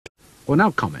Well,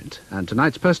 now comment, and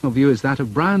tonight's personal view is that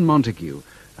of Brian Montague,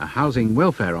 a housing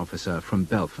welfare officer from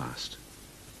Belfast.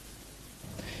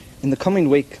 In the coming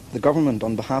week, the government,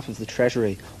 on behalf of the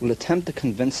Treasury, will attempt to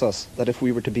convince us that if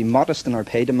we were to be modest in our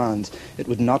pay demands, it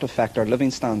would not affect our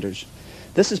living standards.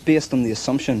 This is based on the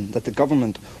assumption that the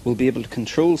government will be able to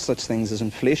control such things as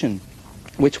inflation,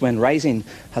 which when rising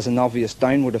has an obvious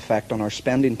downward effect on our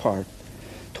spending power.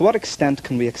 To what extent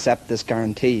can we accept this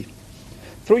guarantee?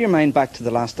 Throw your mind back to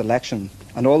the last election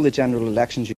and all the general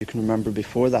elections you can remember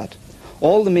before that.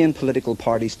 All the main political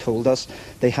parties told us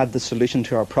they had the solution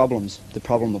to our problems, the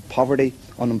problem of poverty,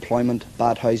 unemployment,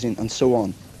 bad housing and so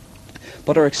on.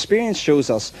 But our experience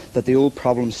shows us that the old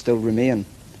problems still remain.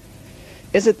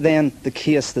 Is it then the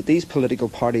case that these political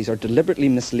parties are deliberately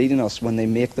misleading us when they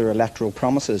make their electoral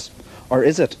promises? Or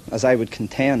is it, as I would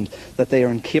contend, that they are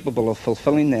incapable of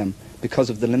fulfilling them because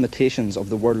of the limitations of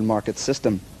the world market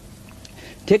system?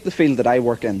 Take the field that I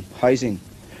work in, housing.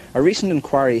 A recent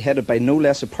inquiry headed by no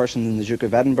less a person than the Duke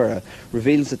of Edinburgh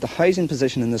reveals that the housing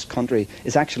position in this country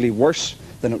is actually worse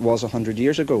than it was 100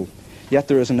 years ago. Yet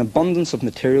there is an abundance of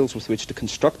materials with which to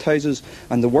construct houses,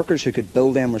 and the workers who could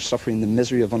build them are suffering the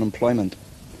misery of unemployment.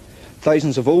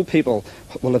 Thousands of old people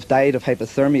will have died of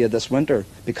hypothermia this winter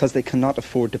because they cannot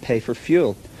afford to pay for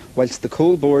fuel, whilst the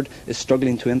Coal Board is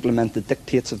struggling to implement the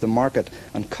dictates of the market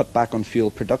and cut back on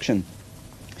fuel production.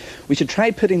 We should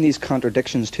try putting these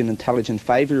contradictions to an intelligent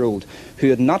 5-year-old who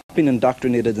had not been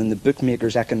indoctrinated in the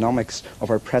bookmaker's economics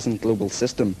of our present global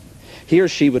system. He or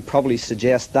she would probably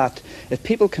suggest that if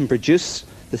people can produce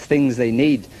the things they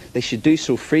need, they should do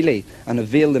so freely and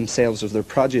avail themselves of their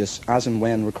produce as and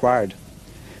when required.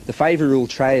 The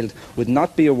 5-year-old child would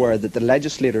not be aware that the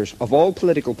legislators of all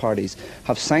political parties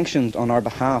have sanctioned on our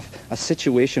behalf a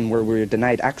situation where we are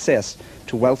denied access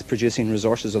to wealth-producing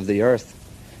resources of the earth.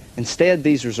 Instead,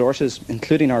 these resources,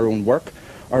 including our own work,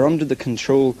 are under the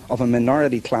control of a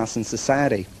minority class in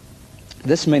society.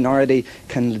 This minority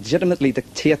can legitimately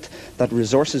dictate that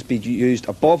resources be used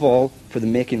above all for the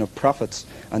making of profits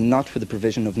and not for the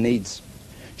provision of needs.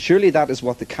 Surely that is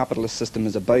what the capitalist system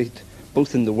is about,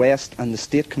 both in the West and the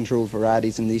state-controlled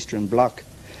varieties in the Eastern Bloc,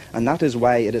 and that is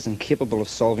why it is incapable of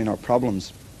solving our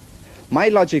problems. My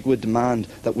logic would demand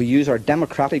that we use our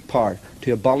democratic power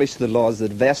to abolish the laws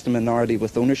that vest a minority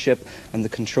with ownership and the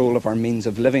control of our means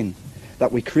of living,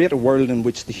 that we create a world in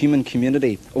which the human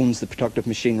community owns the productive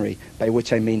machinery, by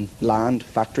which I mean land,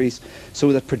 factories,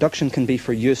 so that production can be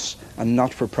for use and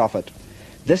not for profit.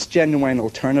 This genuine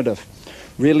alternative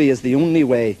really is the only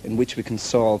way in which we can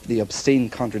solve the obscene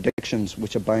contradictions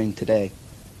which abound today.